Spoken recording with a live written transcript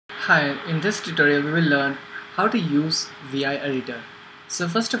Hi, in this tutorial we will learn how to use VI editor. So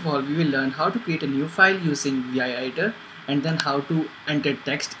first of all we will learn how to create a new file using VI editor, and then how to enter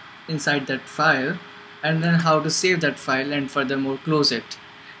text inside that file, and then how to save that file and furthermore close it.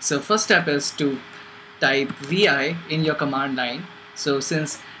 So first step is to type VI in your command line. So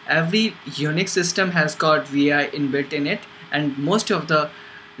since every Unix system has got VI inbuilt in it, and most of the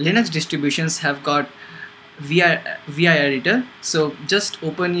Linux distributions have got VI editor, so just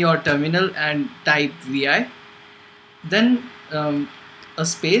open your terminal and type VI, then a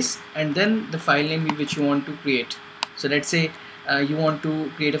space, and then the file name which you want to create. So let's say you want to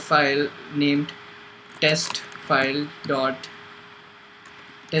create a file named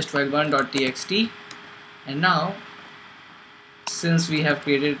testfile1.txt, and now since we have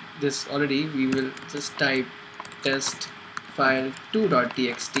created this already, we will just type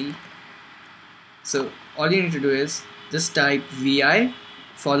testfile2.txt. So all you need to do is just type VI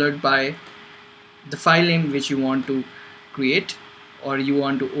followed by the file name which you want to create or you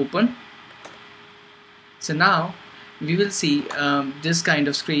want to open. So now we will see this kind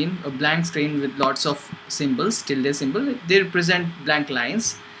of screen, a blank screen with lots of symbols, tilde symbol. They represent blank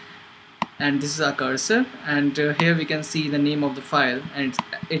lines, and this is our cursor, and here we can see the name of the file, and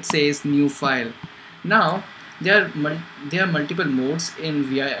it says new file. Now there are multiple modes in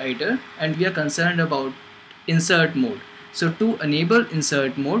VI editor, and we are concerned about insert mode. So to enable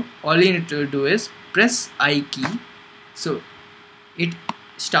insert mode, all you need to do is press I key. So it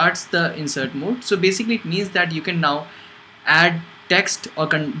starts the insert mode. So basically it means that you can now add text or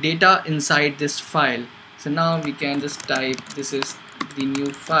data inside this file. So now we can just type, this is the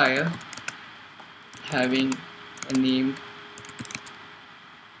new file having a name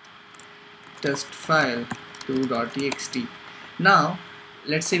testfile2.txt. Now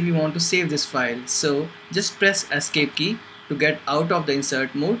let's say we want to save this file, so just press escape key to get out of the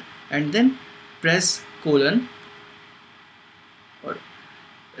insert mode, and then press colon,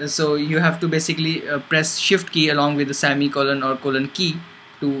 so you have to basically press shift key along with the semicolon or colon key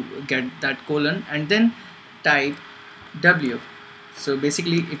to get that colon, and then type W. So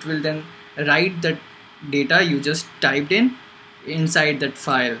basically it will then write the data you just typed in inside that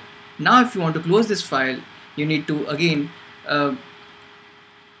file. Now if you want to close this file, you need to again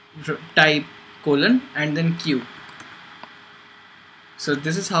type colon and then Q. So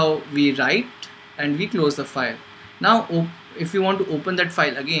this is how we write and we close the file. Now if you want to open that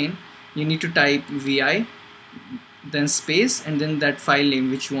file again, you need to type VI, then space, and then that file name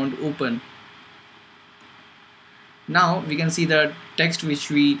which you want to open. Now we can see the text which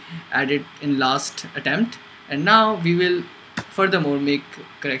we added in last attempt, and now we will furthermore make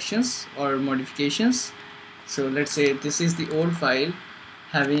corrections or modifications. So let's say this is the old file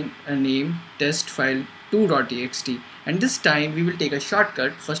having a name testfile2.txt, and this time we will take a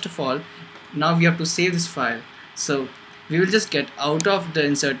shortcut. First of all, now we have to save this file, so we will just get out of the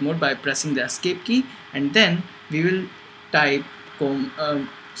insert mode by pressing the escape key, and then we will type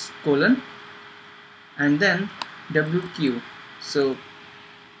colon and then WQ. So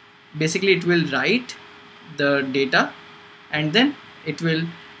basically it will write the data and then it will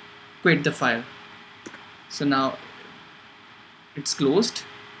quit the file. So now it's closed,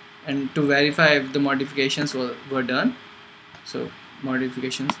 and to verify if the modifications were done, so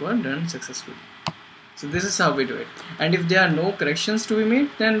modifications were done successfully. So this is how we do it, and if there are no corrections to be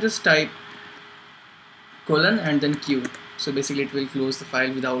made, then just type colon and then Q. So basically it will close the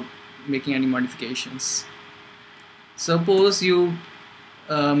file without making any modifications. Suppose you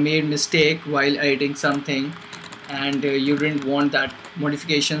made mistake while editing something and you didn't want that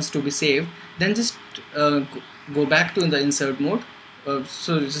modifications to be saved, then just go back to the insert mode.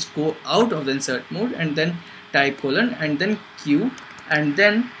 So just go out of the insert mode and then type colon and then Q and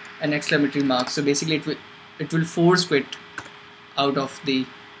then an exclamatory mark. So basically it will force quit out of the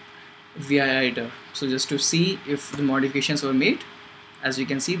VI editor. So just to see if the modifications were made, as you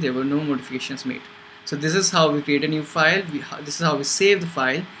can see there were no modifications made. So this is how we create a new file. This is how we save the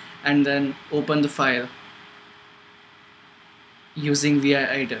file and then open the file using VI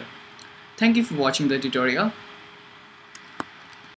editor. Thank you for watching the tutorial.